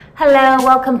Hello,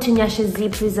 welcome to Nyasha Z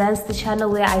Presents, the channel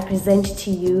where I present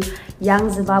to you young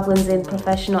Zimbabweans in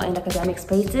professional and academic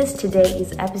spaces. Today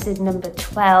is episode number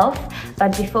 12,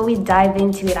 but before we dive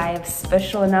into it, I have a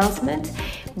special announcement,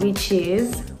 which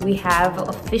is we have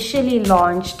officially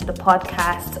launched the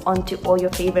podcast onto all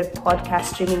your favorite podcast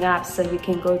streaming apps. So you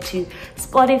can go to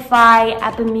Spotify,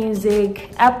 Apple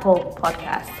Music, Apple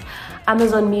Podcasts,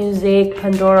 Amazon Music,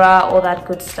 Pandora, all that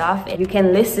good stuff. And you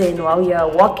can listen while you're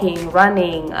walking,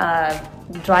 running,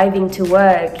 driving to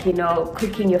work,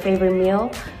 cooking your favorite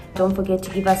meal. Don't forget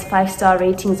to give us 5-star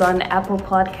ratings on Apple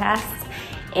Podcasts.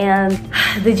 And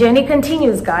the journey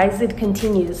continues, guys. It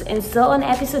continues. And so on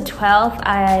episode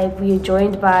 12, we are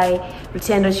joined by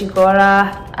Rutendo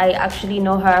Chigora. I actually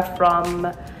know her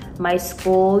from my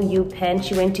school, UPenn.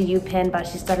 She went to UPenn, but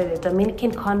she started a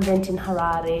Dominican convent in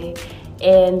Harare.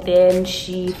 And then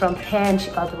from Penn, she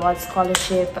got the Rhodes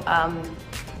Scholarship, and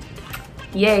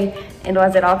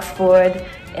was at Oxford.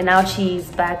 And now she's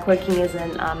back working as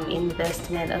an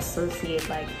investment associate.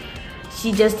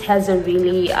 She just has a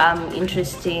really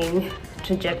interesting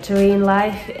trajectory in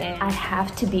life. And I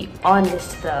have to be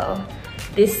honest though,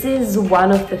 this is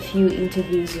one of the few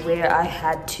interviews where I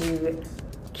had to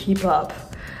keep up.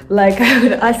 I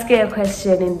would ask her a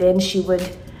question and then she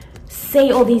would say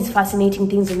all these fascinating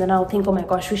things, and then I'll think, oh my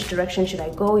gosh, which direction should I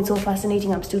go? It's all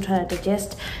fascinating. I'm still trying to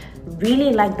digest.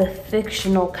 Really like the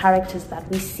fictional characters that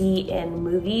we see in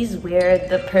movies where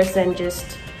the person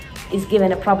just is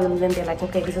given a problem, then they're like,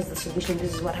 okay, this is the solution,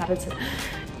 this is what happens.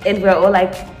 And we're all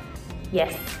like,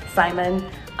 yes, Simon.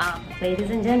 Ladies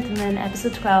and gentlemen,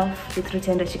 episode 12 with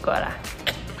Rutendo Chigora.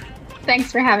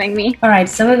 Thanks for having me. All right,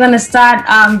 so we're going to start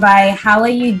by how are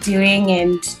you doing,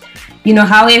 and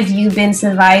how have you been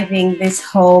surviving this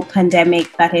whole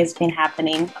pandemic that has been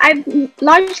happening? I've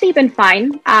largely been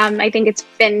fine. I think it's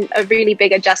been a really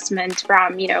big adjustment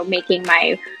from, making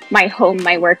my home,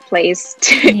 my workplace,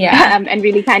 to, and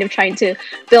really kind of trying to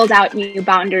build out new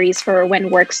boundaries for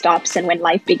when work stops and when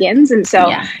life begins. And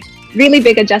so really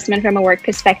big adjustment from a work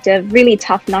perspective, really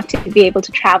tough not to be able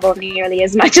to travel nearly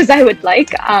as much as I would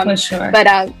like. For sure.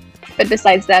 But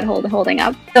besides that, holding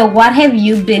up. So what have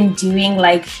you been doing?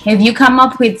 Have you come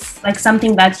up with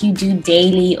something that you do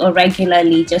daily or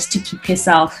regularly just to keep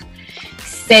yourself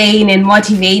sane and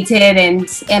motivated and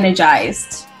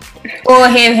energized? Or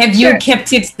have you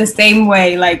kept it the same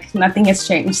way, nothing has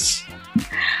changed?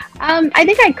 I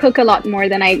think I cook a lot more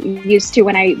than I used to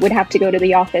when I would have to go to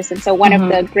the office. And so one of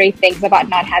the great things about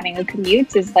not having a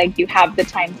commute is you have the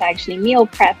time to actually meal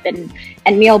prep and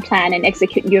meal plan and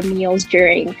execute your meals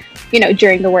during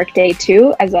the workday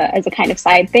too, as a kind of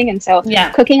side thing. And so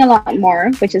cooking a lot more,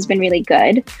 which has been really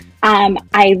good.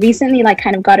 I recently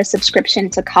kind of got a subscription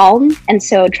to Calm, and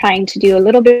so trying to do a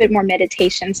little bit more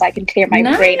meditation so I can clear my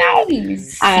brain out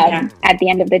at the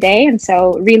end of the day. And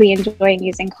so really enjoying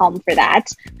using Calm for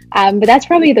that. But that's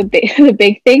probably the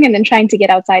big thing. And then trying to get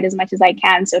outside as much as I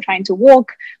can. So trying to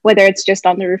walk, whether it's just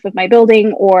on the roof of my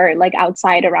building or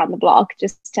outside around the block,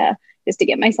 just to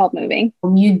get myself moving.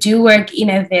 You do work in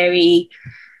a very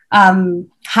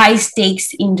high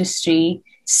stakes industry.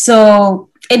 So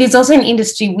it is also an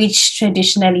industry which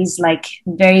traditionally is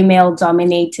very male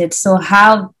dominated. So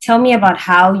tell me about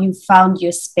how you found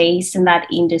your space in that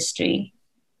industry.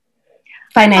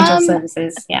 Financial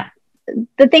services,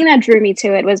 The thing that drew me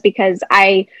to it was because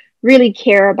I really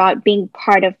care about being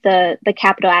part of the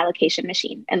capital allocation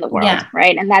machine in the world,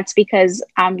 right? And that's because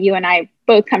you and I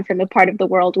both come from a part of the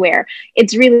world where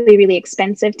it's really, really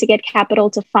expensive to get capital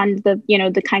to fund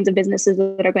the kinds of businesses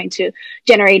that are going to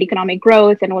generate economic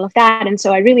growth and all of that. And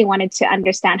so I really wanted to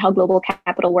understand how global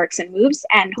capital works and moves,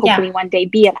 and hopefully one day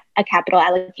be a capital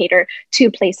allocator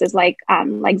to places like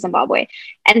Zimbabwe.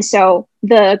 And so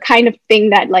the kind of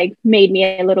thing that made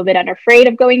me a little bit unafraid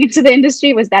of going into the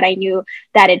industry was that I knew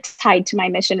that it tied to my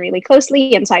mission really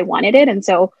closely, and so I wanted it. And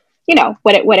so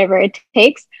whatever it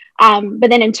takes. But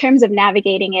then in terms of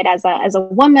navigating it as a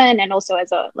woman, and also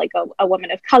as a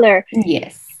woman of color,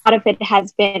 a lot of it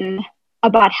has been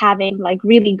about having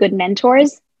really good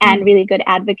mentors and really good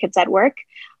advocates at work.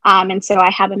 And so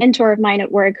I have a mentor of mine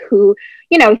at work who,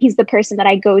 he's the person that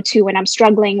I go to when I'm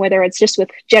struggling, whether it's just with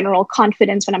general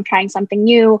confidence when I'm trying something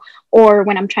new, or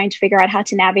when I'm trying to figure out how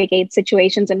to navigate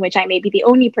situations in which I may be the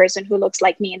only person who looks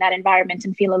like me in that environment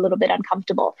and feel a little bit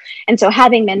uncomfortable. And so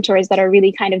having mentors that are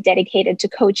really kind of dedicated to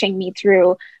coaching me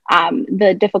through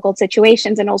the difficult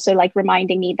situations, and also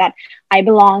reminding me that I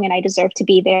belong and I deserve to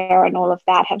be there, and all of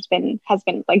that has been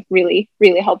really,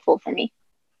 really helpful for me.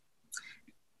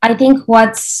 I think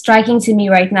what's striking to me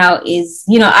right now is,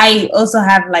 I also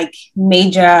have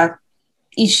major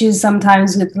issues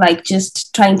sometimes with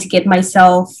just trying to get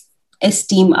myself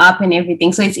self-esteem up and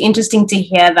everything. So it's interesting to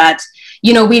hear that,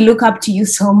 you know, we look up to you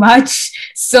so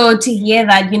much. So to hear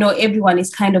that, you know, everyone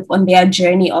is kind of on their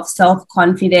journey of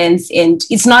self-confidence, and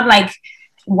it's not like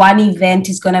one event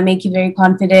is going to make you very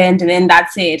confident and then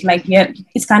that's it. Like, yeah,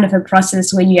 it's kind of a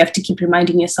process where you have to keep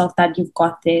reminding yourself that you've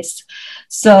got this.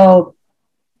 So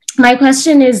my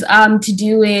question is to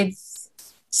do with,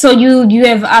 so you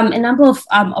have a number of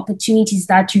opportunities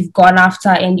that you've gone after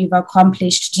and you've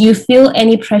accomplished. Do you feel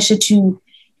any pressure to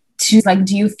like,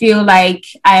 do you feel like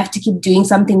I have to keep doing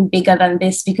something bigger than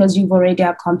this because you've already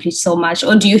accomplished so much?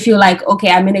 Or do you feel like,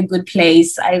 okay, I'm in a good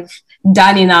place, I've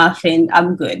done enough and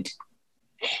I'm good?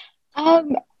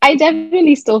 I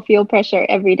definitely still feel pressure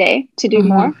every day to do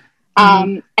more.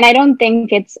 And I don't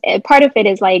think it's part of it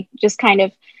is like just kind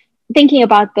of thinking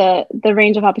about the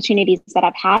range of opportunities that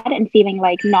I've had and feeling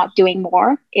like not doing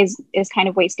more is kind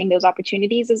of wasting those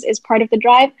opportunities is part of the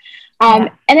drive.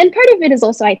 And then part of it is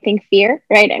also, I think, fear,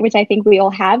 right? Which I think we all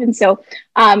have. And so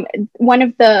one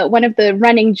of the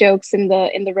running jokes in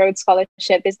the Rhodes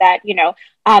Scholarship is that, you know,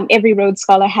 every Rhodes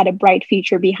Scholar had a bright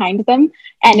future behind them.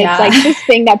 And it's like this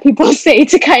thing that people say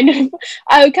to kind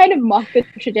of mock the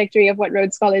trajectory of what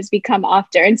Rhodes Scholars become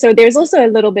after. And so there's also a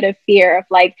little bit of fear of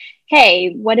like,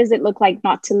 hey, what does it look like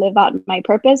not to live out my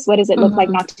purpose? What does it look like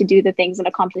not to do the things and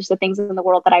accomplish the things in the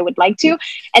world that I would like to?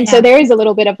 And so there is a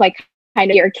little bit of like kind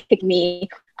of you're kicking me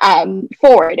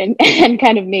forward and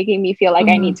kind of making me feel like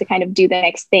I need to kind of do the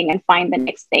next thing and find the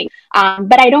next thing.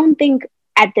 But I don't think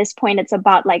at this point it's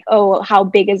about like, oh, how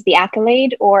big is the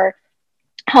accolade or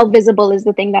how visible is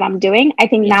the thing that I'm doing? I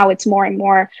think now it's more and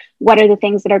more, what are the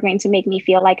things that are going to make me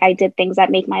feel like I did things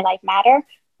that make my life matter?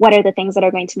 What are the things that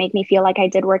are going to make me feel like I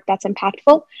did work that's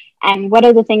impactful? And what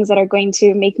are the things that are going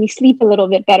to make me sleep a little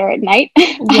bit better at night?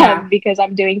 Because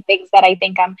I'm doing things that I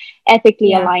think I'm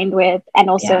ethically aligned with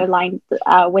and also aligned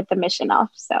with the mission of.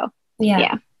 So,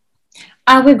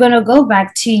 we're going to go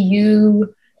back to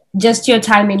you, just your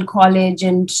time in college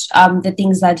and the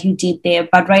things that you did there.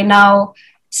 But right now,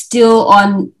 still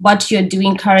on what you're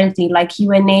doing currently, like you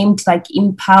were named like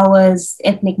Empowers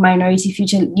Ethnic Minority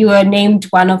Future. You were named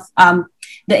one of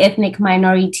the ethnic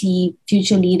minority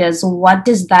future leaders. What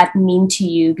does that mean to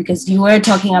you? Because you were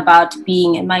talking about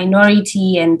being a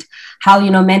minority and how,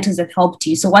 you know, mentors have helped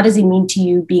you. So what does it mean to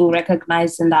you being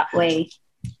recognized in that way?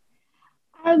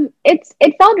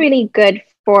 It felt really good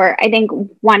for, I think,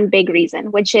 one big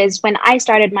reason, which is when I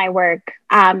started my work,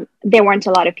 there weren't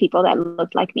a lot of people that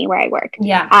looked like me where I work.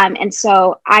 And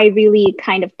so I really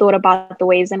kind of thought about the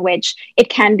ways in which it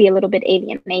can be a little bit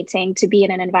alienating to be in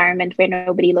an environment where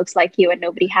nobody looks like you and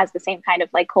nobody has the same kind of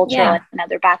like cultural and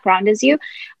other background as you.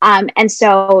 And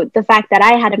so the fact that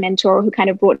I had a mentor who kind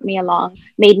of brought me along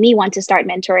made me want to start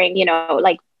mentoring,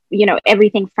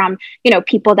 everything from,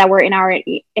 people that were in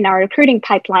our recruiting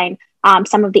pipeline.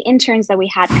 Some of the interns that we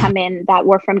had come in that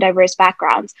were from diverse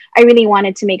backgrounds. I really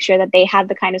wanted to make sure that they had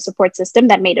the kind of support system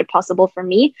that made it possible for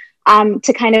me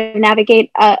to kind of navigate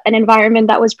an environment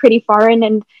that was pretty foreign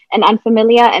and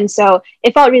unfamiliar. And so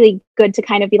it felt really good to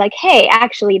kind of be like, hey,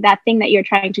 actually, that thing that you're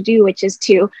trying to do, which is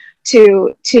to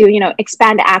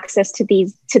expand access to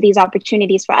these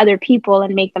opportunities for other people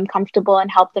and make them comfortable and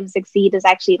help them succeed, is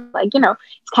actually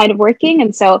it's kind of working.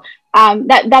 And so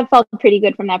that felt pretty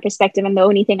good from that perspective. And the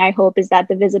only thing I hope is that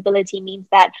the visibility means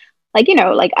that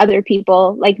other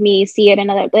people like me see it and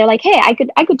they're like, hey,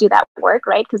 I could do that work,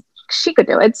 right? Because she could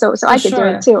do it, so I could do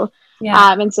it too.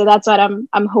 And so that's what I'm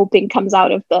hoping comes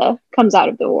out of the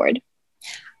award.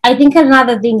 I think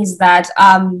another thing is that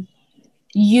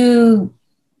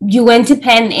you went to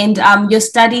Penn and your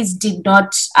studies did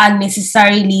not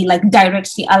necessarily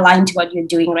directly align to what you're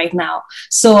doing right now.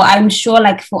 So I'm sure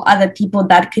for other people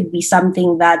that could be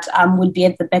something that would be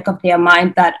at the back of their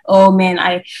mind that, oh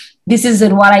man, this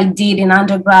isn't what I did in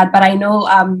undergrad, but I know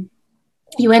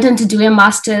you went on to do a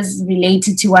master's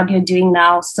related to what you're doing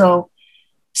now. So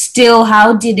still,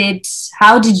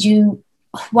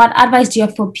 what advice do you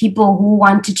have for people who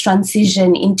want to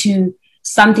transition into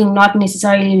something not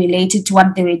necessarily related to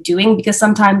what they were doing? Because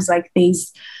sometimes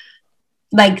there's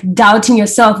doubting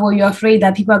yourself, or you're afraid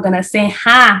that people are going to say,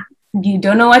 you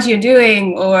don't know what you're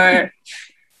doing, or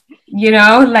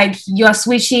you're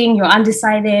switching, you're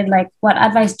undecided. What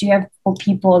advice do you have for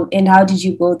people, and how did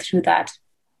you go through that?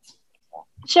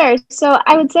 Sure. So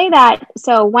I would say that,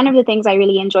 one of the things I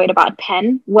really enjoyed about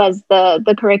Penn was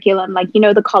the curriculum,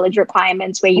 the college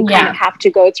requirements where you kind of have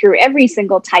to go through every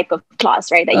single type of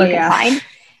class, right, that you can find.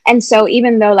 And so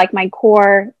even though like my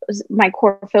core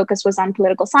focus was on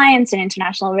political science and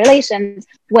international relations,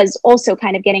 was also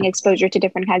kind of getting exposure to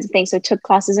different kinds of things. So took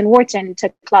classes in Wharton,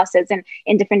 took classes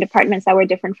in different departments that were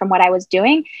different from what I was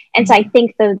doing. And so I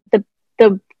think the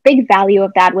big value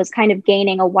of that was kind of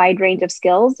gaining a wide range of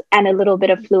skills and a little bit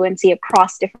of fluency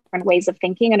across different ways of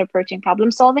thinking and approaching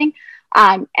problem solving.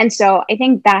 And so I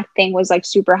think that thing was like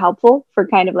super helpful for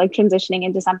kind of like transitioning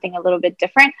into something a little bit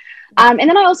different. And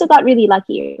then I also got really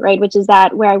lucky, right? Which is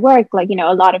that where I work, like, you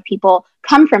know, a lot of people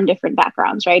come from different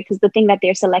backgrounds, right? Because the thing that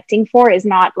they're selecting for is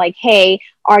not like, hey,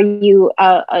 are you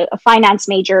a finance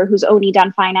major who's only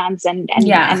done finance and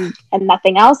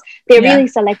nothing else? They're really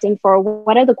selecting for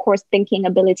what are the core thinking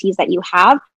abilities that you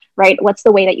have, right? What's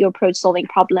the way that you approach solving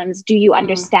problems? Do you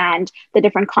understand the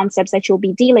different concepts that you'll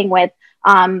be dealing with?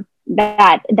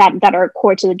 That are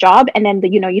core to the job, and then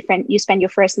you spend your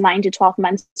first 9 to 12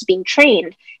 months being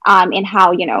trained in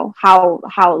how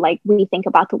like we think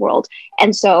about the world.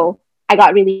 And so I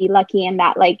got really lucky in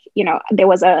that, like, you know, there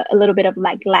was a little bit of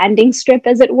like landing strip,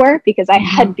 as it were, because I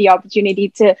had the opportunity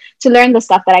to learn the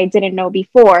stuff that I didn't know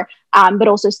before, but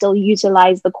also still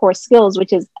utilize the core skills,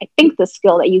 which is, I think, the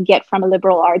skill that you get from a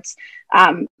liberal arts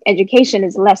education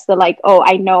is less the like, oh,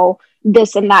 I know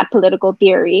this and that political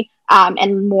theory,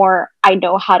 and more, I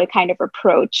know how to kind of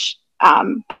approach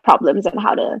problems and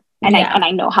how to,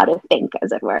 I know how to think,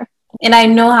 as it were. And I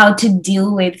know how to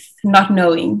deal with not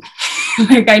knowing.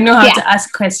 Like, I know how to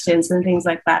ask questions and things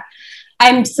like that.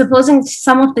 I'm supposing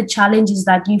some of the challenges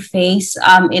that you face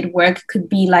at work could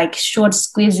be like short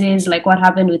squeezes, like what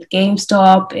happened with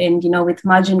GameStop and, you know, with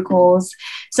margin calls.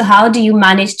 So how do you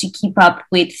manage to keep up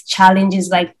with challenges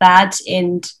like that,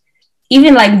 and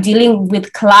even like dealing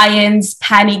with clients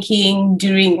panicking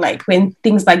during like when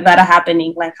things like that are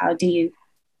happening? Like, how do you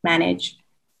manage?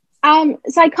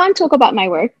 So I can't talk about my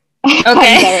work.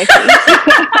 Okay.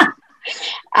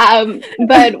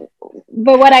 But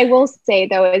what I will say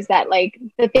though is that, like,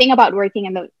 the thing about working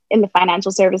in the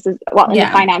financial services, in the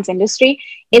finance industry,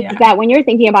 is that when you're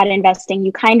thinking about investing,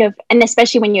 you kind of, and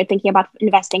especially when you're thinking about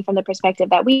investing from the perspective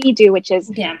that we do, which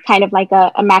is kind of like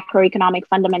a macroeconomic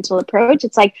fundamental approach,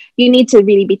 it's like you need to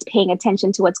really be paying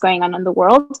attention to what's going on in the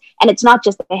world. And it's not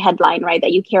just the headline, right,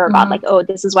 that you care about, like, oh,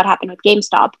 this is what happened with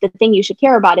GameStop. The thing you should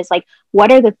care about is like,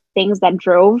 what are the things that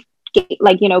drove,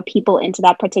 like, you know, people into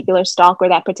that particular stock or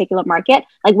that particular market?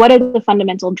 Like, what are the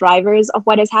fundamental drivers of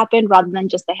what has happened, rather than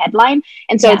just the headline?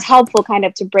 And so it's helpful kind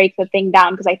of to break the thing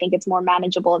down, because I think it's more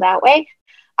manageable that way.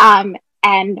 And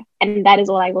that is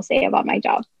all I will say about my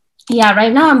job. Yeah,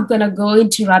 right now I'm gonna go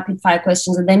into rapid fire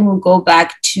questions, and then we'll go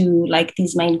back to like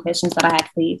these main questions that I had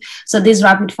for you. So this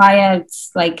rapid fire,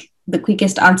 it's like the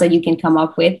quickest answer you can come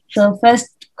up with. So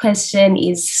first question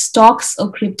is, stocks or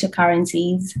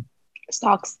cryptocurrencies?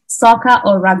 Stocks. Soccer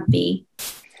or rugby?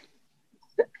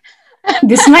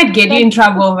 This might get you in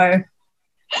trouble, though.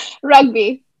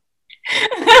 Rugby.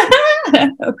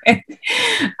 Okay.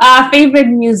 Favorite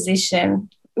musician?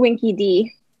 Winky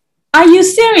D. Are you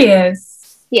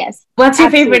serious? Yes. What's your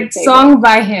favorite song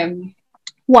by him?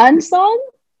 One song?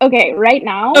 Okay, right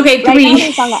now. Okay,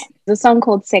 three. The song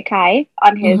called Sekai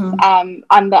on his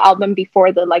on the album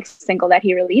before the like single that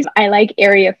he released. I like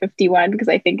Area 51 because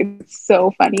I think it's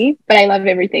so funny, but I love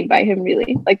everything by him,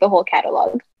 really, like the whole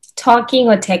catalog. Talking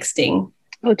or texting?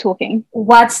 Oh, talking.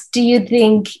 What do you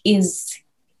think is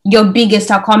your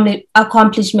biggest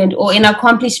accomplishment, or an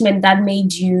accomplishment that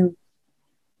made you,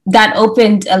 that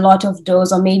opened a lot of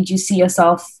doors, or made you see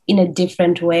yourself in a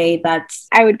different way? That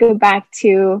I would go back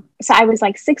to, so I was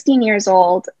like 16 years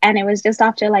old, and it was just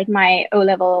after like my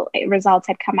O-level results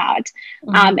had come out.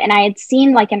 And I had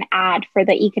seen like an ad for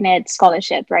the Econet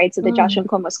scholarship, right? So the Joshua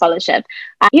Nkomo scholarship,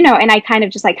 you know, and I kind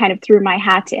of threw my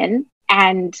hat in.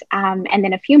 And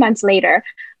then a few months later,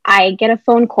 I get a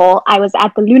phone call. I was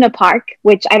at the Luna Park,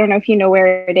 which I don't know if you know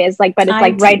where it is, like, but it's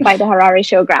like right by the Harare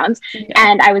Showgrounds. Yeah.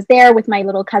 And I was there with my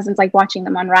little cousins, like watching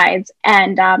them on rides.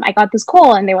 And I got this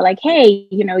call, and they were like, "Hey,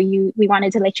 you know, we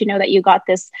wanted to let you know that you got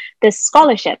this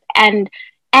scholarship." And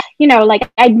you know,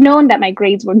 like, I'd known that my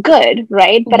grades were good,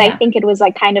 right? But I think it was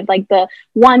like kind of like the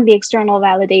external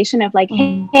validation of like,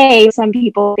 hey, some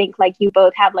people think like you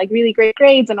both have like really great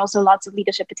grades and also lots of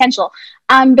leadership potential.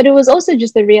 But it was also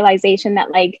just the realization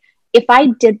that like, if I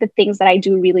did the things that I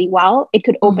do really well, it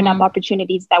could open up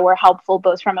opportunities that were helpful,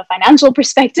 both from a financial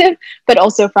perspective, but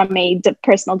also from a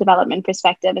personal development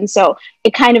perspective. And so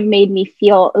it kind of made me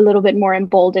feel a little bit more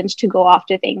emboldened to go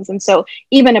after things. And so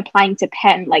even applying to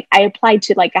Penn, like I applied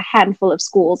to like a handful of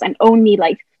schools, and only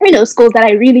like schools that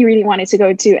I really, really wanted to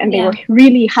go to, and they were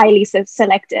really highly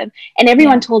selective. And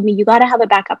everyone told me, you got to have a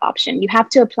backup option. You have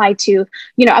to apply to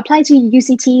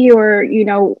UCT or,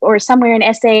 or somewhere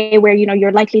in SA where,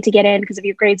 you're likely to get in because of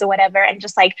your grades or whatever. And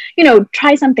just like,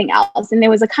 try something else. And there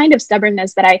was a kind of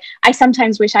stubbornness that I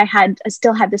sometimes wish I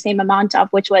still had the same amount of,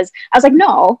 which was, I was like,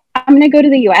 no, I'm going to go to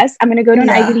the US. I'm going to go to an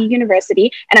Ivy League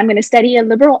university, and I'm going to study a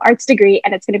liberal arts degree,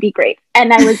 and it's going to be great.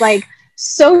 And I was like,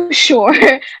 so sure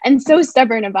and so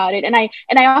stubborn about it. And I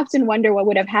often wonder what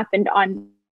would have happened on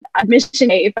admission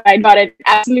day if I got it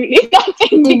absolutely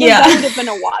nothing, because that would have been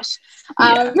a wash.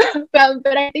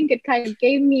 But I think it kind of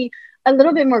gave me a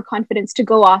little bit more confidence to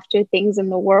go after things in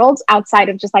the world outside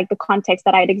of just like the context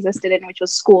that I'd existed in, which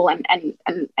was school.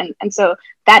 And so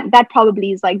that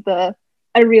probably is like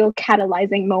a real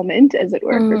catalyzing moment, as it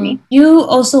were, for me. You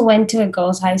also went to a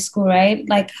girls' high school, right?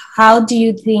 Like, how do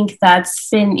you think that's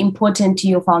been important to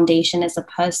your foundation as a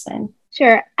person?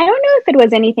 Sure. I don't know if it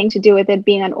was anything to do with it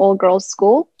being an all-girls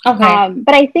school,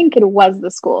 but I think it was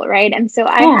the school, right? And so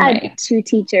I had two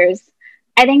teachers.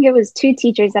 I think it was two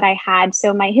teachers that I had.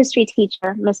 So my history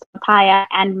teacher, Ms. Papaya,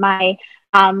 and my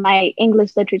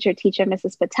English literature teacher,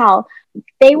 Mrs. Patel.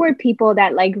 They were people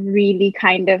that like really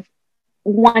kind of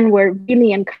were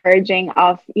really encouraging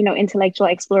of, intellectual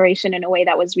exploration in a way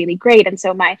that was really great. And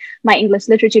so my English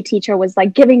literature teacher was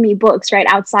like giving me books right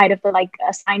outside of the like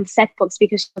assigned set books,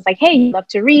 because she was like, hey, you love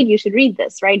to read, you should read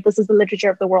this, right? This is the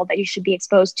literature of the world that you should be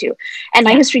exposed to. And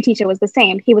my history teacher was the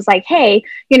same. He was like, hey,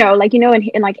 in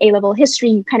like A-level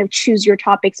history, you kind of choose your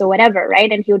topics or whatever,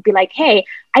 right? And he would be like, hey,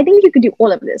 I think you could do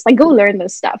all of this, like go learn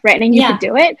this stuff, right? And you could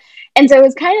do it. And so it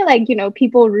was kind of like,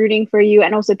 people rooting for you,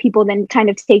 and also people then kind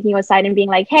of taking you aside and being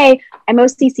like, hey, I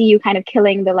mostly see you kind of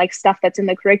killing the like stuff that's in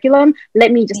the curriculum.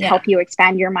 Let me just help you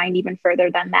expand your mind even further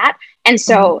than that. And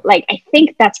so like, I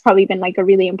think that's probably been like a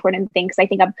really important thing, because I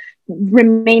think I've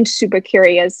remained super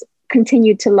curious,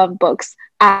 continued to love books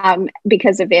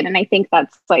because of it. And I think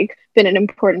that's like been an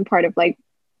important part of like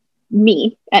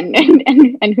me and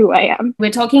who I am.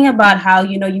 We're talking about how,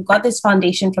 you got this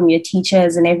foundation from your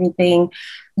teachers and everything.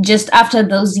 Just after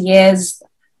those years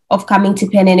of coming to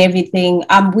Penn and everything,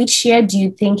 which year do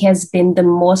you think has been the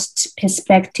most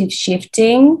perspective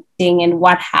shifting thing, and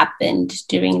what happened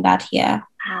during that year?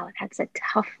 Wow, that's a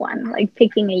tough one, like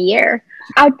picking a year.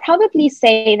 I would probably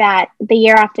say that the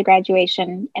year after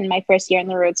graduation and my first year in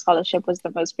the Rhodes Scholarship was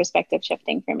the most perspective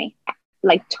shifting for me,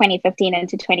 like 2015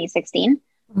 into 2016.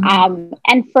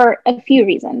 And for a few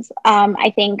reasons.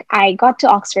 I think I got to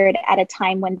Oxford at a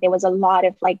time when there was a lot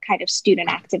of like kind of student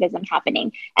activism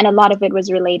happening, and a lot of it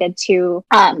was related to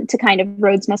kind of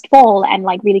Rhodes Must Fall, and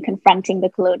like really confronting the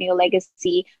colonial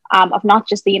legacy of not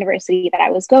just the university that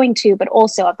I was going to, but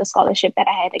also of the scholarship that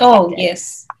I had accepted. Oh,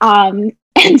 yes.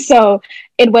 And so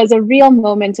it was a real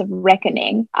moment of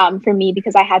reckoning for me,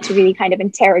 because I had to really kind of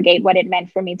interrogate what it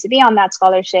meant for me to be on that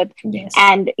scholarship,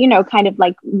 and, kind of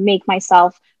like make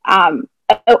myself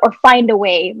or find a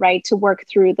way, right, to work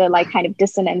through the like kind of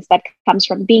dissonance that comes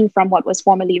from being from what was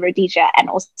formerly Rhodesia and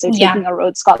also taking a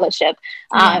Rhodes Scholarship.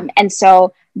 And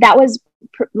so that was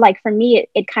like, for me,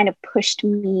 it kind of pushed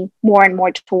me more and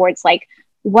more towards like,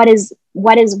 what is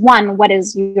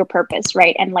your purpose,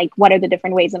 right? And like, what are the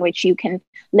different ways in which you can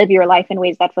live your life in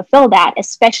ways that fulfill that,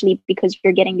 especially because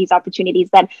you're getting these opportunities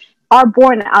that are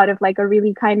born out of like a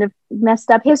really kind of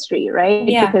messed up history, right?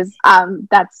 Because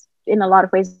that's, in a lot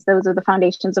of ways, those are the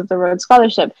foundations of the Rhodes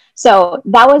Scholarship. So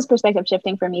that was perspective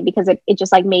shifting for me, because it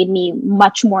just like made me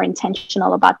much more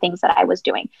intentional about things that I was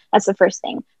doing. That's the first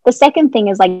thing. The second thing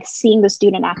is like seeing the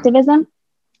student activism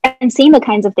and seeing the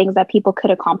kinds of things that people could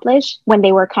accomplish when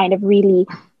they were kind of really,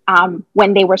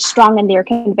 when they were strong in their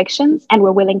convictions and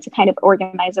were willing to kind of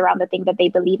organize around the thing that they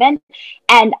believe in.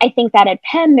 And I think that at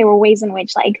Penn, there were ways in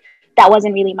which like, that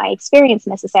wasn't really my experience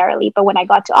necessarily. But when I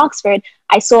got to Oxford,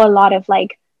 I saw a lot of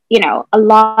like, a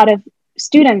lot of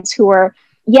students who were,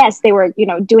 yes, they were,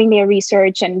 doing their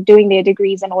research and doing their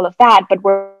degrees and all of that, but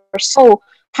were so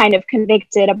kind of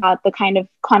convicted about the kind of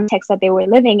context that they were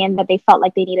living in that they felt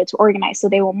like they needed to organize. So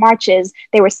there were marches,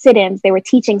 there were sit-ins, there were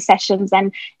teaching sessions,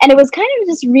 and it was kind of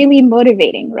just really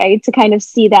motivating, right? To kind of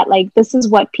see that like, this is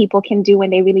what people can do when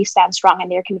they really stand strong in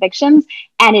their convictions.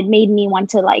 And it made me want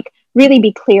to like really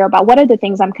be clear about what are the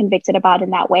things I'm convicted about in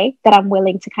that way that I'm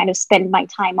willing to kind of spend my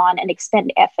time on and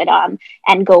expend effort on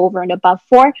and go over and above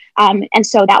for. And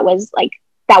so that was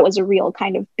a real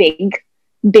kind of big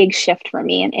big shift for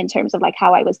me in terms of like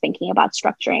how I was thinking about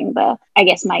structuring I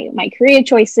guess my career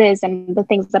choices and the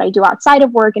things that I do outside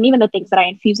of work, and even the things that I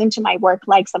infuse into my work,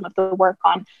 like some of the work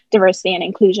on diversity and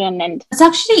inclusion. And it's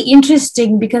actually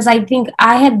interesting because I think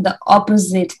I had the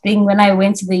opposite thing when I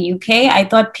went to the UK. I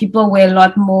thought people were a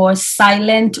lot more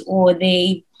silent, or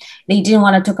they didn't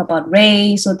want to talk about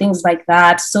race or things like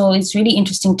that. So it's really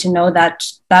interesting to know that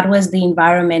that was the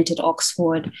environment at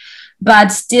Oxford.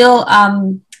 But still,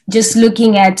 just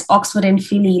looking at Oxford and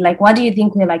Philly, like, what do you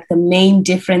think were like the main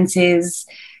differences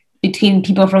between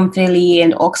people from Philly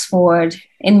and Oxford,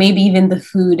 and maybe even the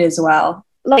food as well?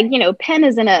 Like, Penn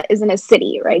is in a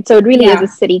city, right? So it really is a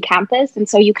city campus. And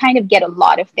so you kind of get a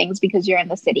lot of things because you're in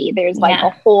the city. There's like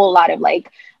a whole lot of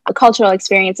like cultural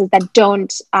experiences that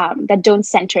don't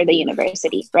center the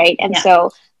university, right? And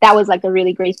so that was like a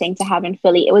really great thing to have in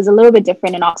Philly. It was a little bit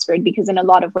different in Oxford because in a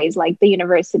lot of ways, like the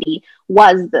university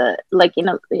was in my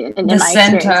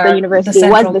experience, the university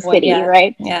was the city,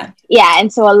 right? Yeah.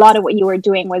 And so a lot of what you were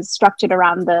doing was structured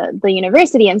around the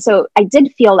university. And so I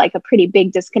did feel like a pretty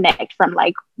big disconnect from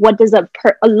like, what does a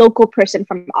local person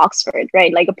from Oxford,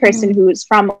 right? Like a person who's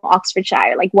from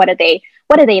Oxfordshire, like what are they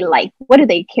like? What do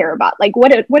they care about? Like,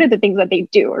 what are the things that they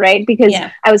do, right? Because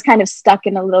I was kind of stuck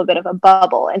in a little bit of a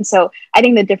bubble. And so I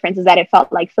think the difference is that it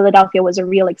felt like Philadelphia was a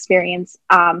real experience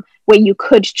where you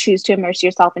could choose to immerse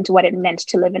yourself into what it meant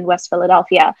to live in West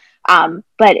Philadelphia.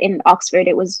 But in Oxford,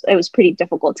 it was pretty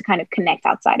difficult to kind of connect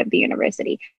outside of the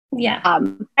university.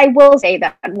 I will say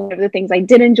that one of the things I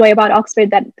did enjoy about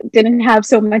Oxford that didn't have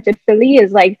so much at Philly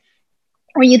is like,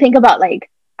 when you think about like,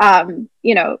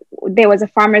 there was a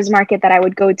farmer's market that I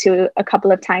would go to a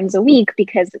couple of times a week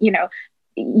because,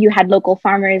 you had local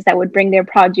farmers that would bring their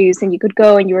produce and you could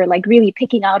go and you were like really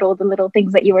picking out all the little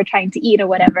things that you were trying to eat or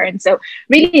whatever. And so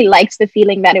really liked the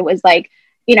feeling that it was like,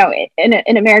 in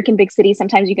an American big city,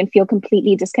 sometimes you can feel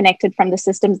completely disconnected from the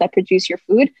systems that produce your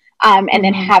food. And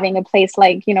then having a place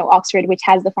like, Oxford, which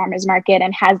has the farmer's market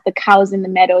and has the cows in the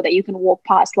meadow that you can walk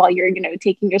past while you're,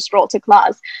 taking your stroll to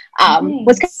class,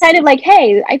 was kind of like,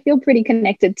 hey, I feel pretty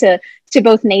connected to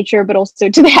both nature, but also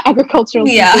to the agricultural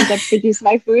systems that produce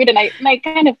my food. And I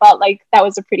kind of felt like that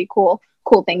was a pretty cool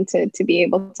thing to be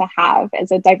able to have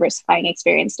as a diversifying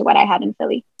experience to what I had in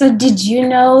Philly. So did you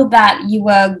know that you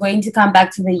were going to come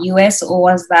back to the US, or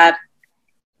was that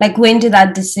like, when did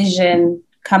that decision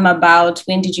come about?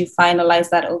 When did you finalize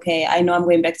that, okay, I know I'm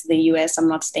going back to the US, I'm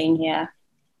not staying here?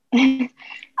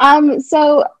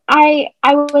 So I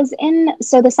was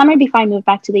so the summer before I moved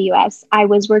back to the US, I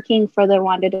was working for the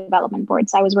Rwanda Development Board.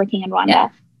 So I was working in Rwanda.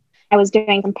 I was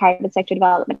doing some private sector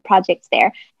development projects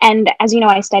there. And as you know,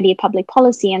 I studied public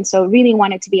policy. And so really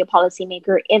wanted to be a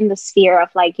policymaker in the sphere of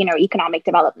like, economic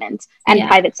development and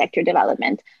private sector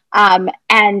development. And,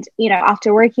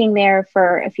 after working there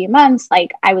for a few months,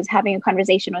 like I was having a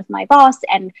conversation with my boss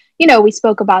and, we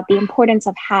spoke about the importance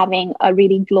of having a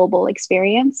really global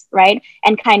experience, right?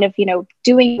 And kind of,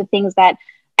 doing the things that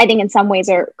I think in some ways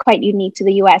are quite unique to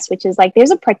the US, which is like,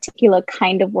 there's a particular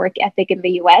kind of work ethic in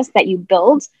the US that you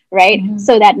build, right?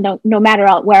 So that no matter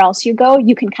where else you go,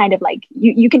 you can kind of like,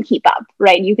 you can keep up,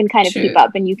 right? You can kind of keep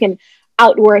up and you can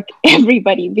outwork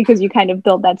everybody because you kind of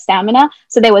build that stamina.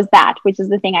 So there was that, which is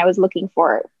the thing I was looking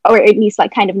for, or at least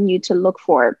like kind of knew to look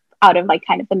for out of like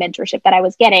kind of the mentorship that I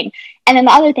was getting. And then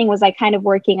the other thing was like kind of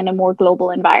working in a more global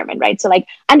environment, right? So like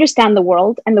understand the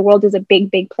world, and the world is a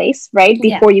big, big place, right?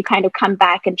 Before you kind of come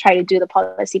back and try to do the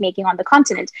policy making on the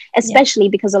continent, especially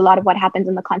because a lot of what happens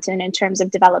in the continent in terms of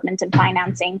development and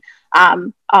financing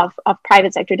of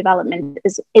private sector development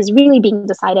is really being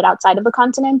decided outside of the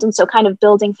continent. And so kind of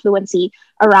building fluency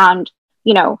around,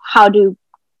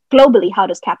 globally, how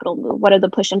does capital move? What are the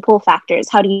push and pull factors?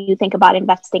 How do you think about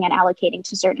investing and allocating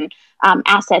to certain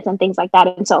assets and things like that?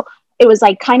 And so it was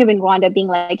like kind of in Rwanda being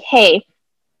like, hey,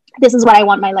 this is what I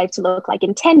want my life to look like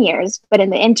in 10 years. But in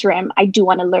the interim, I do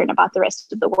want to learn about the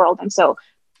rest of the world. And so,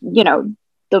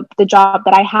 the job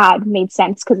that I had made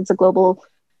sense because it's a global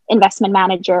investment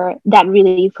manager that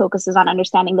really focuses on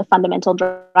understanding the fundamental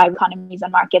drive economies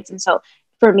and markets. And so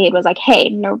for me, it was like, hey,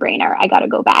 no brainer. I got to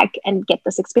go back and get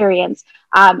this experience.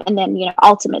 And then,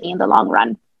 ultimately in the long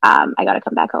run, I got to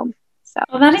come back home. So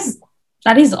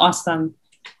that is awesome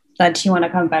that you want to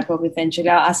come back home eventually.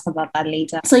 I'll ask about that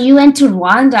later. So you went to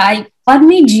Rwanda. What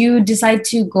made you decide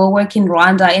to go work in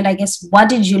Rwanda? And I guess, what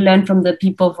did you learn from the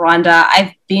people of Rwanda?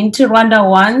 I've been to Rwanda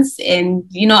once and,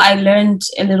 I learned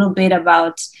a little bit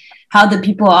about how the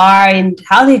people are and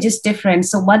how they're just different.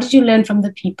 So what did you learn from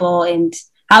the people, and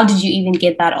how did you even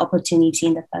get that opportunity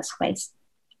in the first place?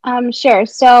 Sure.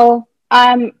 So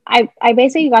I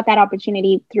basically got that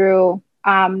opportunity through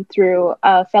through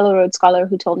a fellow Rhodes Scholar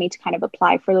who told me to kind of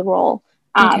apply for the role,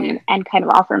 and kind of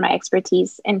offer my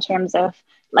expertise in terms of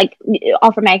like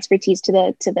offer my expertise to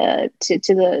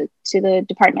the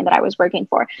department that I was working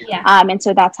for. And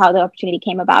so that's how the opportunity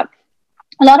came about.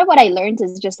 A lot of what I learned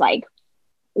is just like,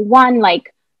 one,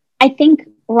 like, I think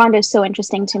Rwanda is so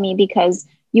interesting to me because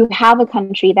you have a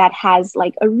country that has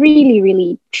like a really,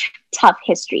 really tough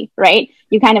history, right?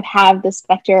 You kind of have the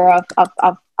specter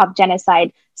of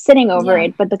genocide sitting over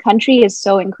it, but the country is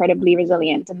so incredibly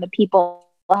resilient, and the people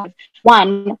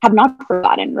have not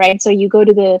forgotten, right? So you go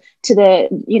to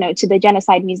the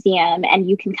genocide museum and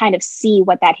you can kind of see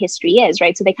what that history is,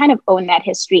 right? So they kind of own that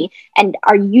history and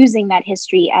are using that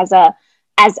history as a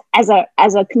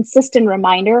consistent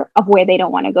reminder of where they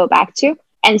don't want to go back to.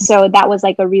 And so that was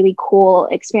like a really cool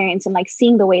experience, and like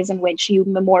seeing the ways in which you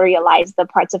memorialize the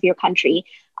parts of your country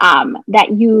that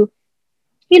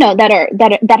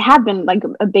that have been like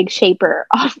a big shaper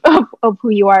of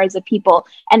who you are as a people,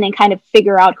 and then kind of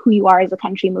figure out who you are as a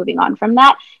country moving on from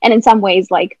that. And in some ways,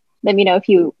 like, let me know if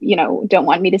you don't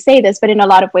want me to say this, but in a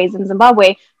lot of ways in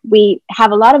Zimbabwe, we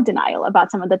have a lot of denial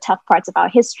about some of the tough parts of our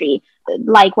history,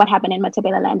 like what happened in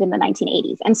Matabeleland in the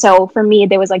 1980s. And so for me,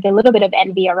 there was like a little bit of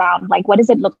envy around like, what does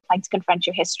it look like to confront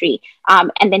your history?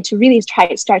 And then to really try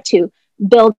to start to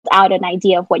build out an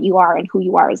idea of what you are and who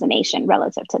you are as a nation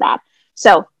relative to that.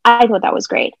 So I thought that was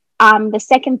great. The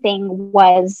second thing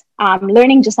was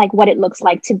learning just like what it looks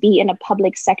like to be in a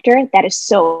public sector that is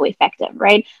so effective,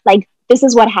 right? Like, this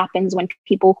is what happens when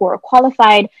people who are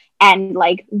qualified and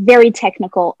like very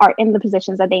technical are in the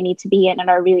positions that they need to be in and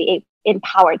are really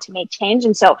empowered to make change.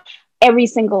 And so every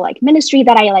single like ministry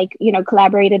that I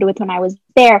collaborated with when I was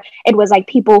there, it was like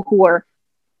people who were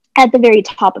at the very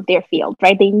top of their field,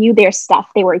 right? They knew their stuff,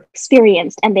 they were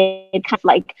experienced, and they kind of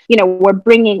like, were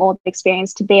bringing all the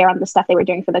experience to bear on the stuff they were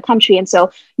doing for the country. And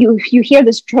so you hear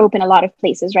this trope in a lot of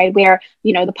places, right? Where,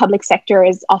 the public sector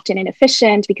is often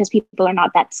inefficient because people are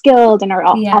not that skilled and are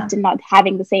often not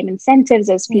having the same incentives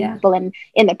as people in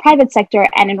the private sector.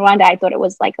 And in Rwanda, I thought it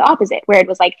was like the opposite, where it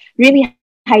was like really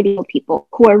highly skilled people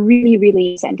who are really,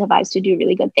 really incentivized to do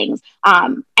really good things.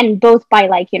 And both by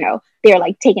like, they're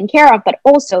like taken care of, but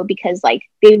also because like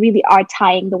they really are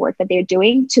tying the work that they're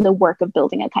doing to the work of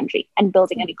building a country and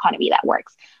building an economy that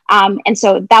works. And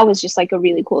so that was just like a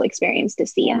really cool experience to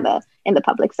see in the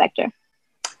public sector.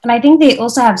 And I think they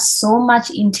also have so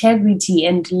much integrity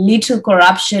and little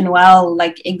corruption while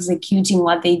like executing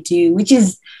what they do, which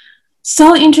is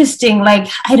so interesting. Like,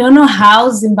 I don't know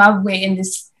how Zimbabwe in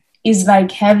this is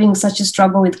like having such a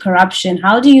struggle with corruption.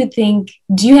 How do you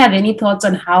have any thoughts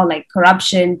on how like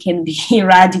corruption can be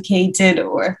eradicated?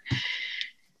 Or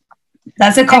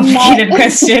that's a complicated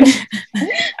question.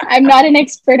 I'm not an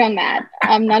expert on that.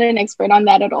 I'm not an expert on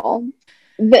that at all.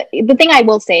 The thing I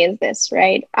will say is this,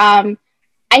 right?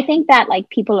 I think that like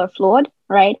people are flawed,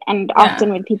 right? And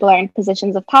often when people are in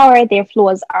positions of power, their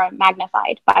flaws are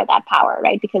magnified by that power,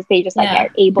 right? Because they just like are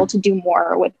able to do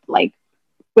more with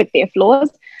their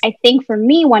flaws. I think for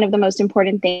me, one of the most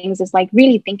important things is like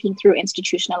really thinking through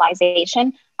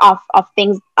institutionalization of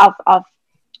things of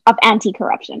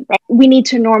anti-corruption, right? We need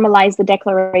to normalize the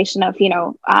declaration of,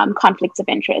 conflicts of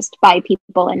interest by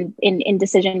people in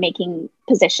decision-making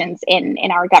positions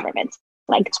in our government.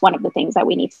 Like, it's one of the things that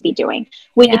we need to be doing.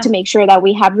 We need to make sure that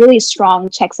we have really strong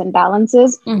checks and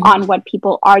balances on what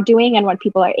people are doing and what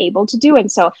people are able to do.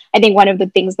 And so I think one of the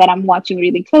things that I'm watching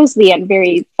really closely and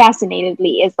very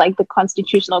fascinatedly is like the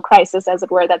constitutional crisis, as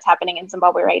it were, that's happening in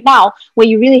Zimbabwe right now, where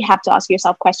you really have to ask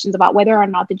yourself questions about whether or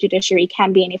not the judiciary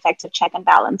can be an effective check and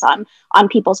balance on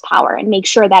people's power, and make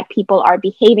sure that people are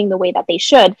behaving the way that they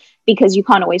should, because you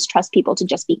can't always trust people to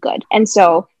just be good. And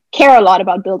so care a lot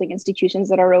about building institutions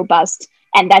that are robust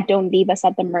and that don't leave us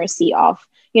at the mercy of,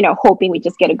 hoping we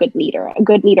just get a good leader. A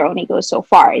good leader only goes so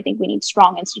far. I think we need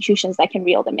strong institutions that can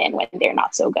reel them in when they're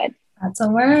not so good. That's a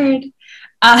word.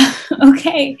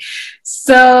 Okay.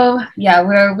 So yeah,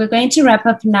 we're going to wrap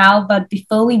up now. But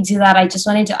before we do that, I just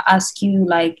wanted to ask you,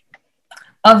 like,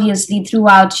 obviously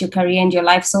throughout your career and your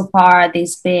life so far,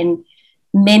 there's been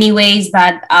many ways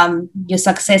that your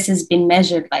success has been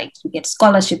measured, like you get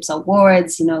scholarships,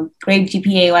 awards, great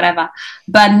GPA, whatever.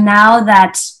 But now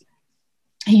that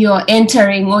you're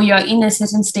entering or you're in a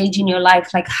certain stage in your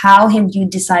life, like, how have you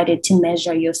decided to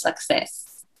measure your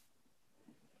success?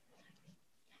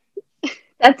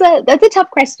 That's a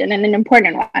tough question and an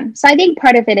important one. So I think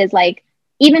part of it is like,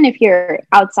 even if you're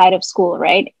outside of school,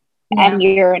 right, and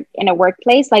you're in a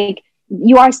workplace, like,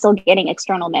 you are still getting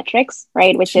external metrics,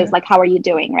 right? Which Sure. is like, how are you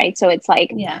doing, right? So it's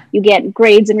like, Yeah. you get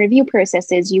grades and review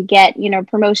processes, you get, you know,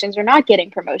 promotions or not getting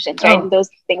promotions, right? Oh. And those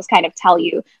things kind of tell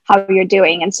you how you're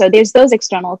doing. And so there's those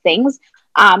external things,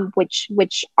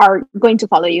 which are going to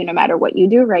follow you no matter what you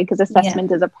do, right? Because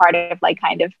assessment is a part of like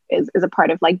kind of is a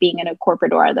part of like being in a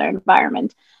corporate or other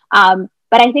environment.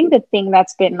 But I think the thing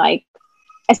that's been like,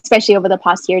 especially over the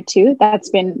past year too, that's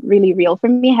been really real for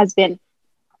me has been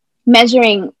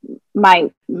measuring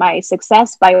my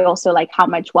success by also like how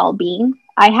much well-being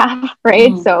I have,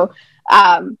 right? So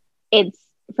it's,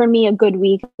 for me, a good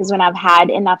week is when I've had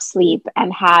enough sleep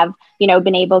and have, you know,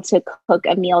 been able to cook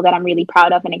a meal that I'm really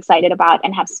proud of and excited about,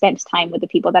 and have spent time with the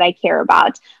people that I care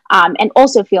about, and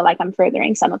also feel like I'm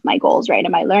furthering some of my goals, right?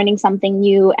 Am I learning something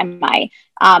new? Am I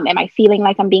feeling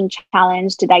like I'm being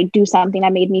challenged? Did I do something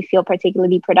that made me feel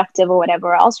particularly productive or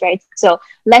whatever else, right? So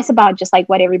less about just like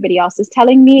what everybody else is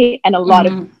telling me, and a lot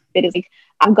of it is like,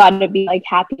 I've got to be like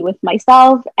happy with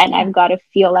myself, and I've got to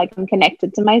feel like I'm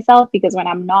connected to myself, because when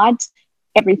I'm not,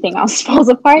 everything else falls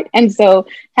apart. And so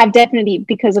have definitely,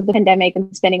 because of the pandemic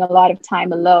and spending a lot of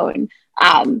time alone,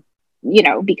 you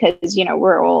know, because, you know,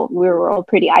 we were all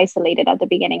pretty isolated at the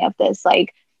beginning of this.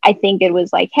 Like, I think it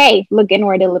was like, hey, look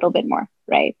inward a little bit more,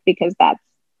 right? Because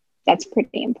that's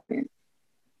pretty important.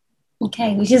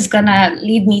 Okay, which is gonna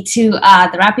lead me to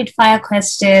the rapid fire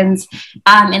questions.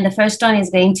 And the first one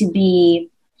is going to be,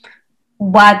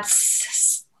 I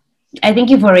think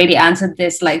you've already answered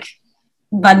this, like,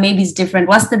 but maybe it's different.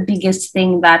 What's the biggest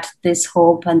thing that this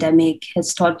whole pandemic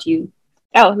has taught you?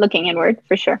 Oh, looking inward,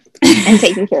 for sure. And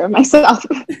taking care of myself.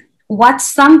 What's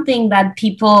something that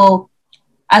people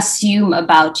assume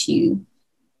about you?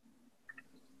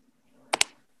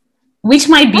 Which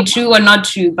might be true or not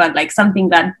true, but like something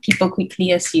that people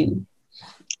quickly assume.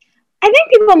 I think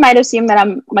people might assume that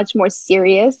I'm much more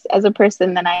serious as a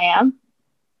person than I am.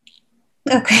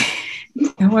 Okay.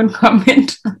 I won't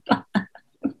comment on that.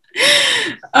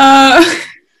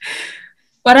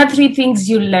 What are 3 things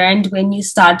you learned when you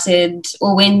started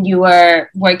or when you were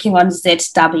working on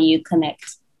ZW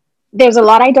Connect? There's a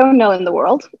lot I don't know in the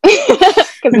world,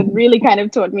 because it really kind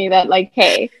of taught me that, like,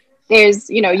 hey, there's,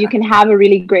 you know, you can have a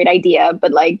really great idea,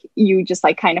 but like you just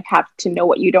like kind of have to know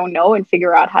what you don't know and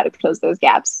figure out how to close those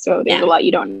gaps. So there's a lot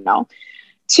you don't know.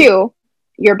 2,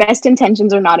 your best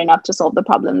intentions are not enough to solve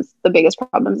the biggest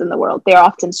problems in the world. They're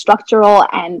often structural,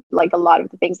 and like a lot of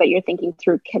the things that you're thinking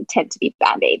through can tend to be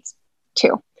band-aids.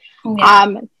 2.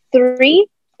 3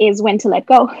 is when to let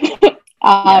go.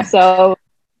 So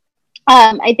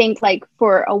I think like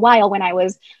for a while when I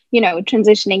was, you know,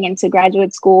 transitioning into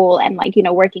graduate school and like, you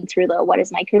know, working through the what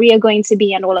is my career going to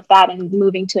be and all of that, and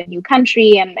moving to a new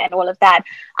country and all of that,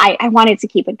 I wanted to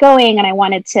keep it going, and I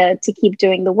wanted to keep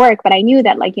doing the work. But I knew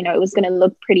that, like, you know, it was going to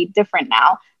look pretty different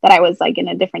now that I was like in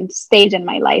a different stage in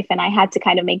my life. And I had to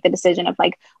kind of make the decision of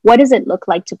like, what does it look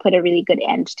like to put a really good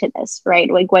end to this, right?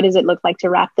 Like, what does it look like to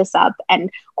wrap this up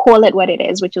and call it what it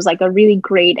is, which was like a really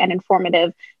great and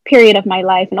informative period of my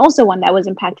life, and also one that was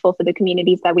impactful for the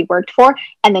communities that we worked for,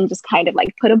 and then just kind of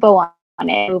like put a bow on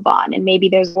it, move on. And maybe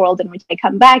there's a world in which I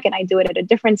come back and I do it at a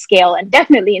different scale, and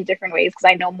definitely in different ways,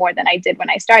 because I know more than I did when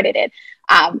I started it.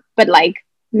 But like,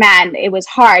 man, it was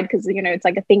hard, because, you know, it's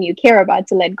like a thing you care about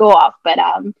to let go of.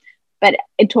 But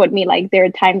it taught me like there are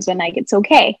times when like it's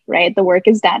okay, right? The work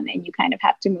is done, and you kind of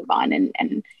have to move on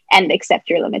and accept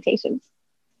your limitations.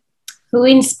 Who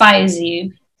inspires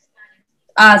you?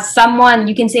 Someone,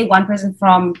 you can say one person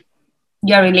from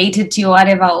you're related to or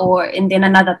whatever, or and then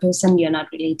another person you're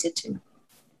not related to.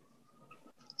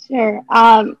 Sure.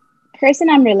 Person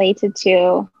I'm related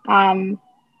to,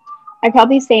 I'd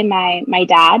probably say my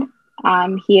dad.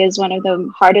 He is one of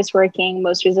the hardest working,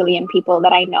 most resilient people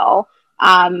that I know.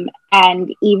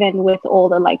 And even with all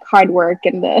the like hard work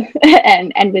and the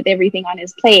and with everything on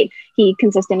his plate, he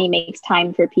consistently makes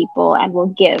time for people and will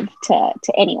give to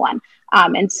anyone.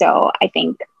 And so I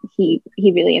think he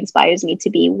really inspires me to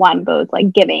be, one, both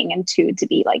like giving, and 2, to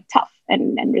be like tough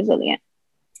and resilient.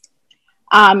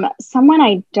 Someone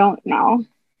I don't know.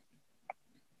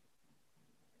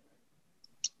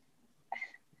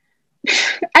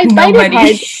 I find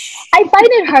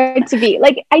it hard to be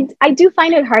like, I do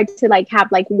find it hard to like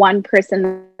have like one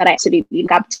person that I actually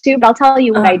look up to, but I'll tell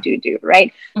you what I do,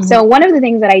 right? So one of the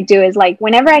things that I do is like,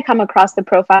 whenever I come across the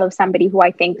profile of somebody who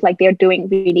I think like they're doing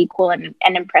really cool and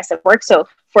impressive work. So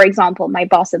for example, my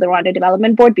boss at the Rwanda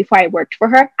Development Board, before I worked for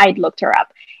her, I'd looked her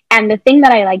up. And the thing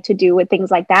that I like to do with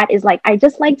things like that is like, I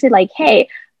just like to like, hey,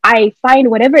 I find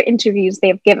whatever interviews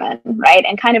they've given, right,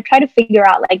 and kind of try to figure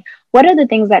out like what are the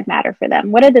things that matter for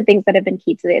them, what are the things that have been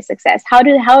key to their success, how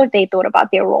have they thought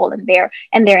about their role and their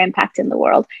impact in the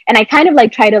world, and I kind of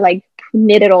like try to like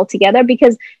knit it all together,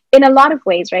 because in a lot of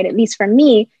ways, right, at least for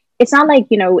me, it's not like,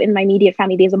 you know, in my immediate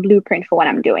family there's a blueprint for what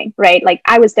I'm doing, right? Like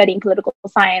I was studying political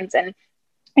science and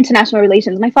international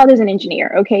relations. My father's an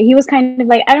engineer. Okay. He was kind of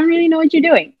like, I don't really know what you're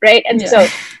doing. Right. And so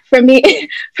for me,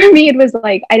 it was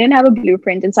like, I didn't have a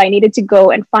blueprint. And so I needed to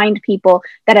go and find people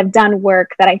that have done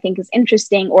work that I think is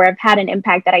interesting or have had an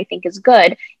impact that I think is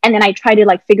good. And then I try to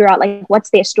like figure out like,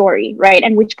 what's their story, right?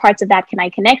 And which parts of that can I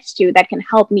connect to that can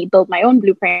help me build my own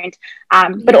blueprint.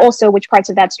 But also which parts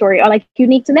of that story are like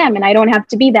unique to them. And I don't have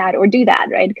to be that or do that,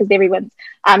 right? Because everyone's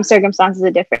circumstances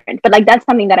are different. But like, that's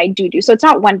something that I do. So it's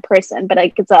not one person, but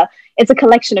like, it's a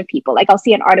collection of people. Like I'll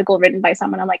see an article written by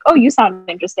someone. I'm like, oh, you sound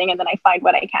interesting. And then I find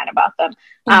what I can about them.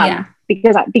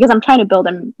 Because I'm trying to build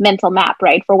a mental map,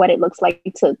 right, for what it looks like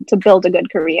to build a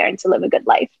good career and to live a good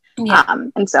life.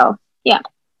 And so, yeah.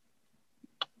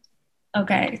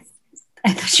 Okay.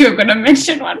 I thought you were going to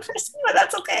mention one person, but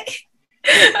that's okay.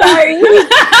 Sorry.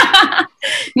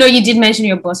 No, you did mention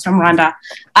your boss from Rwanda.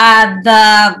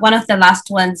 One of the last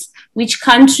ones, which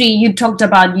country, you talked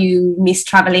about you miss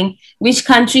traveling. Which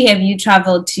country have you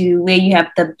traveled to where you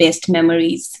have the best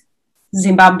memories?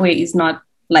 Zimbabwe is not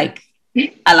like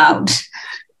allowed.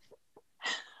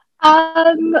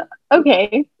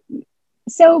 Okay.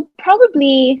 So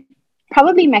probably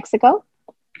Mexico.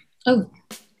 Oh.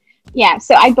 Yeah,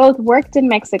 so I both worked in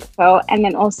Mexico and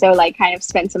then also like kind of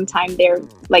spent some time there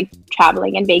like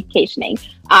traveling and vacationing.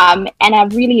 And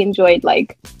I've really enjoyed the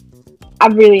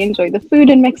food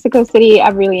in Mexico City.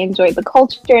 I've really enjoyed the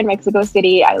culture in Mexico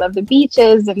City. I love the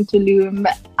beaches in Tulum.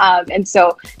 And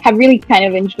so have really kind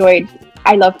of enjoyed,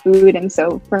 I love food. And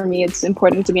so for me, it's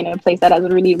important to be in a place that has a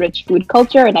really rich food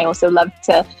culture. And I also love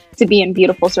to be in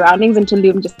beautiful surroundings. And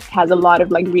Tulum just has a lot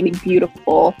of like really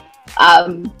beautiful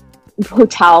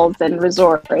hotels and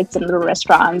resorts and little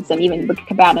restaurants, and even the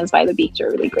cabanas by the beach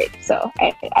are really great. So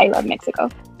I love Mexico.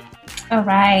 All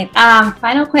right.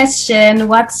 Final question.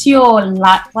 What's your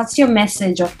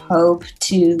message of hope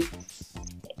to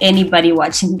anybody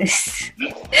watching this?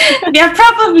 They're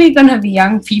probably gonna be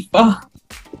young people.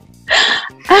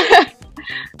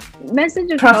 Message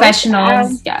of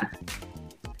professionals. Hope, yeah.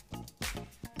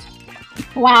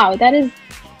 Wow, that is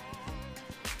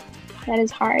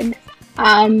hard.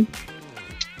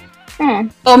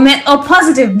 Or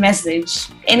positive message,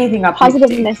 anything uplifting.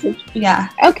 Positive message. Yeah.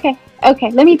 Okay.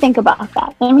 Let me think about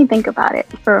that. Let me think about it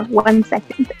for 1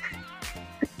 second.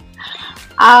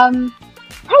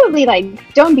 Probably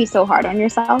like, don't be so hard on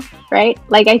yourself, right?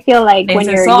 Like I feel like when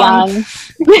you're young,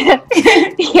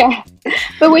 yeah.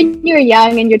 But when you're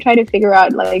young and you're trying to figure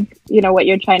out like, you know, what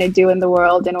you're trying to do in the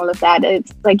world and all of that,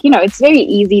 it's like, you know, it's very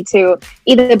easy to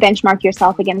either benchmark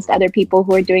yourself against other people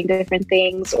who are doing different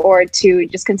things, or to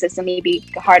just consistently be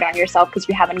hard on yourself because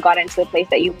you haven't gotten to the place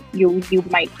that you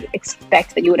might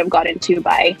expect that you would have gotten to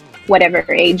by whatever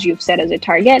age you've set as a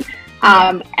target.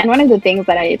 And one of the things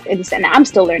that and I'm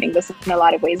still learning this in a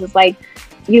lot of ways, is like,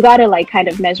 you got to like kind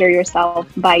of measure yourself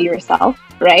by yourself,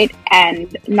 right?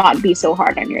 And not be so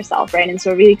hard on yourself, right? And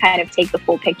so really kind of take the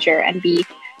full picture and be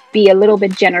a little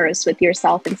bit generous with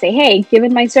yourself and say, hey,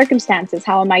 given my circumstances,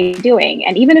 how am I doing?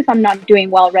 And even if I'm not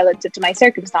doing well relative to my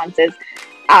circumstances,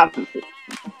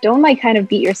 don't like kind of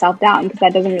beat yourself down, because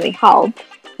that doesn't really help.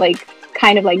 Like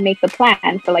kind of like make the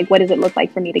plan for like, what does it look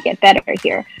like for me to get better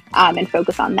here, and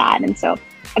focus on that. And so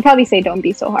I'd probably say don't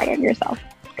be so hard on yourself,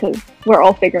 because we're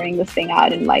all figuring this thing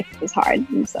out and life is hard.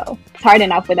 And so it's hard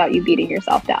enough without you beating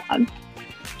yourself down.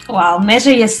 Wow,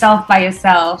 measure yourself by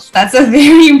yourself. That's a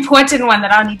very important one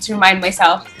that I'll need to remind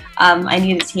myself. I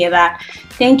needed to hear that.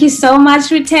 Thank you so much,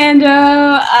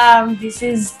 Rutendo. This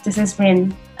has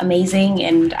been amazing,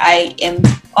 and I am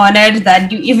honored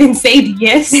that you even said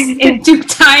yes and took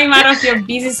time out of your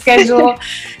busy schedule.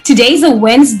 Today's a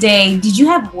Wednesday. Did you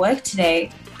have work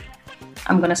today?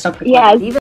 I'm gonna stop recording. Yeah.